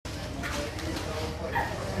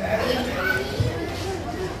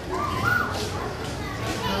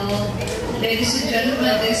Ladies and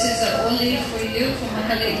gentlemen, this is a olive for you from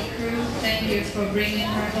Makali crew. Thank you for bringing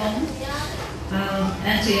her home.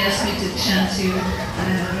 Auntie asked me to chant you.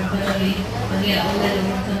 Rabbanali, Maria Ole,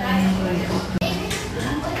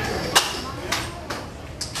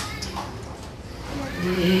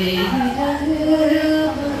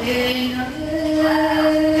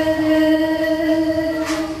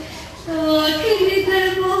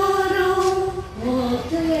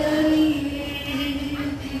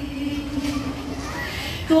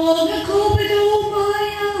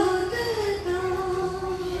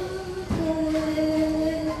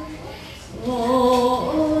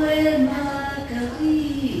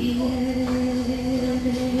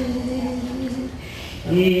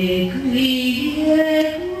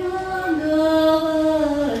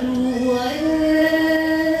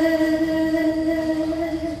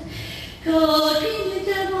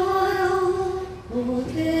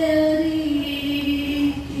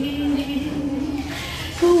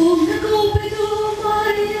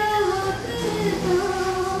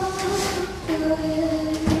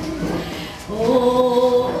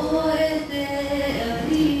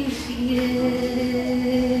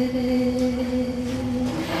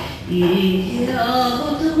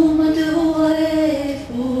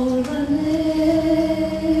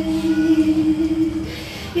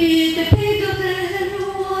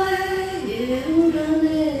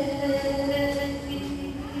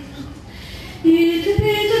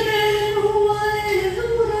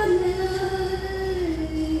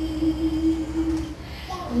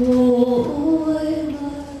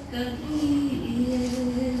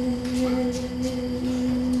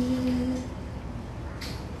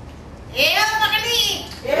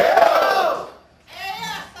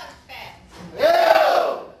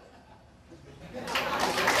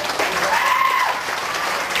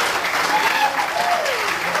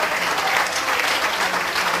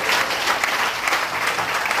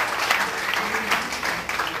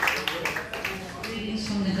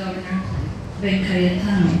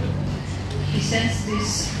 He sends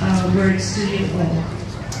these words to you all.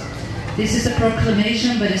 This is a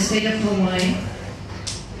proclamation by the state of Hawaii,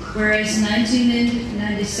 whereas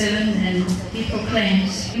 1997, and he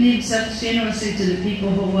proclaims, giving himself generously to the people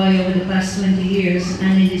of Hawaii over the past 20 years,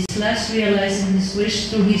 and in his last realizing his wish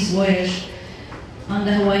through his voyage on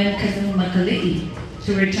the Hawaiian canoe Makali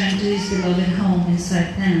to return to his beloved home in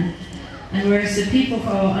Saipan. And whereas the people of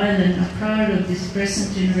our island are proud of this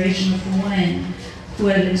present generation of Hawaiian who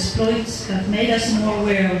have exploits, have made us more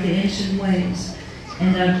aware of the ancient ways,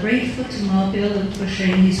 and are grateful to Mau Piailug for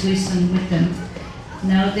sharing his wisdom with them.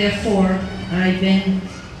 Now, therefore, I,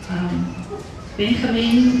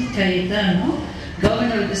 Benjamin Cayetano,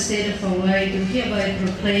 Governor of the State of Hawaii, do hereby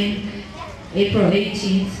proclaim April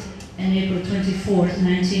 18th and April 24th,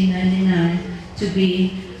 1999, to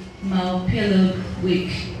be Mau Piailug Week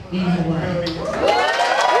in Hawaii.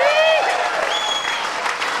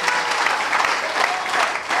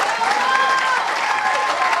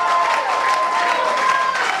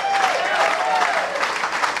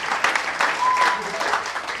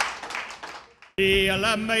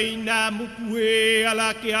 Ala Mahina Rapu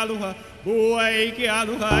ala ke aloha, boai ke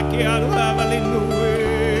aloha valinu.